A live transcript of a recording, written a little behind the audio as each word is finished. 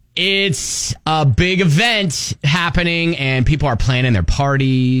It's a big event happening, and people are planning their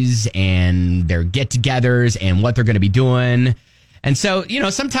parties and their get-togethers and what they're going to be doing. And so,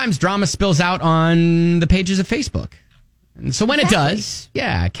 sometimes drama spills out on the pages of Facebook. And so when it does,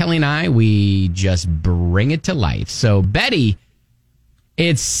 Kelly and I, we just bring it to life. So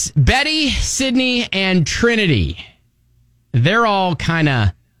it's Betty, Sydney, and Trinity. They're all kind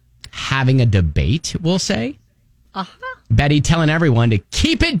of having a debate, we'll say. Uh-huh. Betty telling everyone to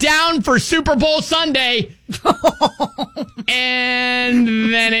keep it down for Super Bowl Sunday. And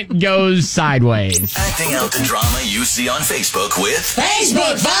then it goes sideways. Acting out the drama you see on Facebook with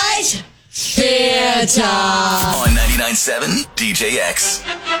Facebook Fight Theater on 99.7 DJX.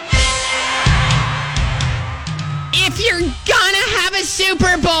 If you're gonna have a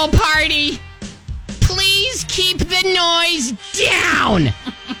Super Bowl party, please keep the noise down.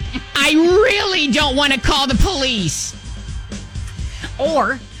 I really don't want to call the police.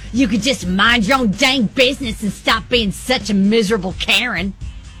 Or you could just mind your own dang business and stop being such a miserable Karen.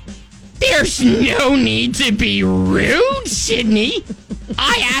 There's no need to be rude, Sydney.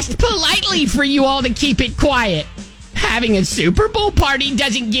 I asked politely for you all to keep it quiet. Having a Super Bowl party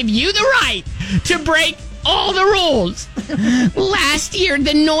doesn't give you the right to break all the rules. Last year,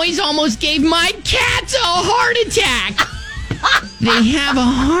 the noise almost gave my cats a heart attack. They have a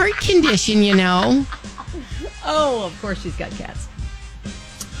heart condition, Oh, of course she's got cats.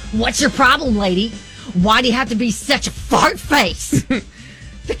 What's your problem, lady? Why do you have to be such a fart face?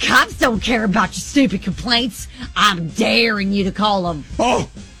 The cops don't care about your stupid complaints. I'm daring you to call them. Oh,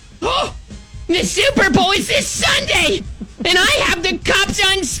 the Super Bowl is this Sunday, and I have the cops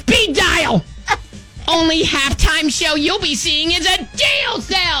on speed dial. Only halftime show you'll be seeing is a jail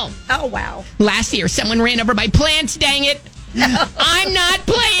cell. Oh, wow. Last year, someone ran over my plants, dang it. I'm not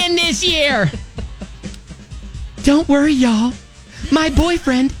playing this year. Don't worry, y'all. My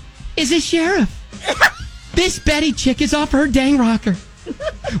boyfriend is a sheriff. This Betty chick is off her dang rocker.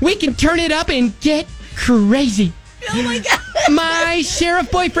 We can turn it up and get crazy. Oh, my God. My sheriff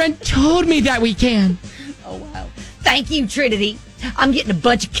boyfriend told me that we can. Oh, wow. Thank you, Trinity. I'm getting a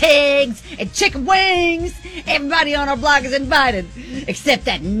bunch of kegs and chicken wings. Everybody on our block is invited, except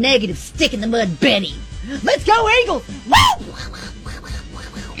that negative stick in the mud Betty. Let's go, Eagles! Woo!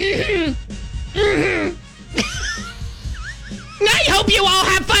 I hope you all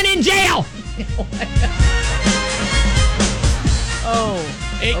have fun in jail.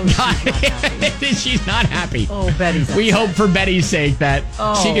 She's not happy. Oh, Betty's upset. We hope for Betty's sake that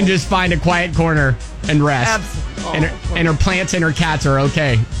she can just find a quiet corner and rest. Absolutely. And her plants and her cats are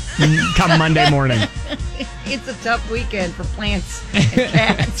okay come Monday morning. It's a tough weekend for plants and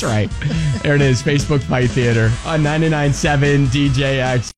cats. That's right. There it is, Facebook Fight Theater on 99.7 DJX.